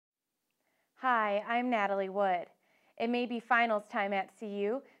Hi, I'm Natalie Wood. It may be finals time at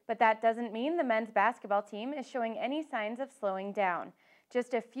CU, but that doesn't mean the men's basketball team is showing any signs of slowing down.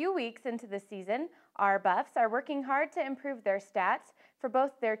 Just a few weeks into the season, our Buffs are working hard to improve their stats for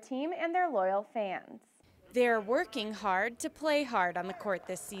both their team and their loyal fans. They're working hard to play hard on the court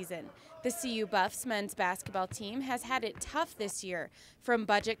this season. The CU Buffs men's basketball team has had it tough this year, from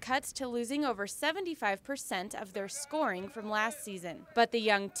budget cuts to losing over 75% of their scoring from last season. But the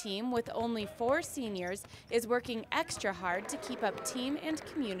young team, with only 4 seniors, is working extra hard to keep up team and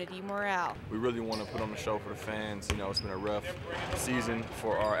community morale. We really want to put on a show for the fans. It's been a rough season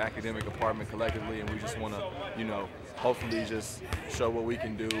for our academic department collectively, and we just want to, hopefully just show what we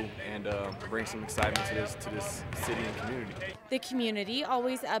can do and bring some excitement to this city and community. The community,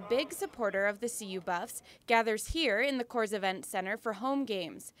 always a big supporter of the CU Buffs, gathers here in the Coors Event Center for home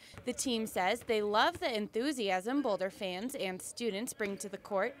games. The team says they love the enthusiasm Boulder fans and students bring to the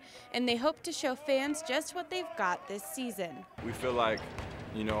court, and they hope to show fans just what they've got this season. We feel like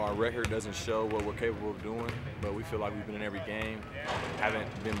our record doesn't show what we're capable of doing, but we feel like we've been in every game, haven't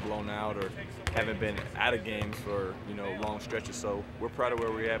been blown out or haven't been out of games for, long stretches. So we're proud of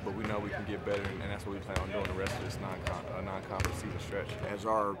where we're at, but we know we can get better, and that's what we plan on doing the rest of this non-conference season stretch. As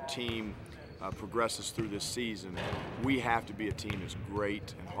our team progresses through this season, we have to be a team that's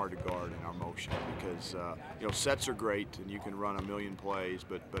great and hard to guard in our motion because sets are great and you can run a million plays,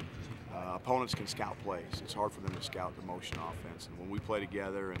 but opponents can scout plays. It's hard for them to scout the motion offense, and when we play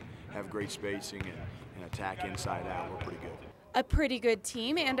together and have great spacing and attack inside out, we're pretty good. A pretty good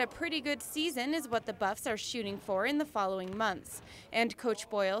team and a pretty good season is what the Buffs are shooting for in the following months. And Coach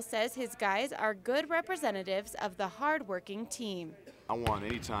Boyle says his guys are good representatives of the hard-working team. I want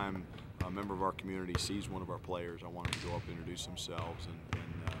anytime a member of our community sees one of our players, I want them to go up and introduce themselves,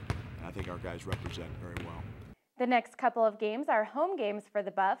 and I think our guys represent very well. The next couple of games are home games for the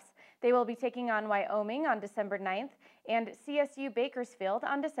Buffs. They will be taking on Wyoming on December 9th and CSU Bakersfield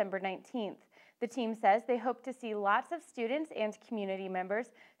on December 19th. The team says they hope to see lots of students and community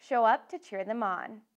members show up to cheer them on.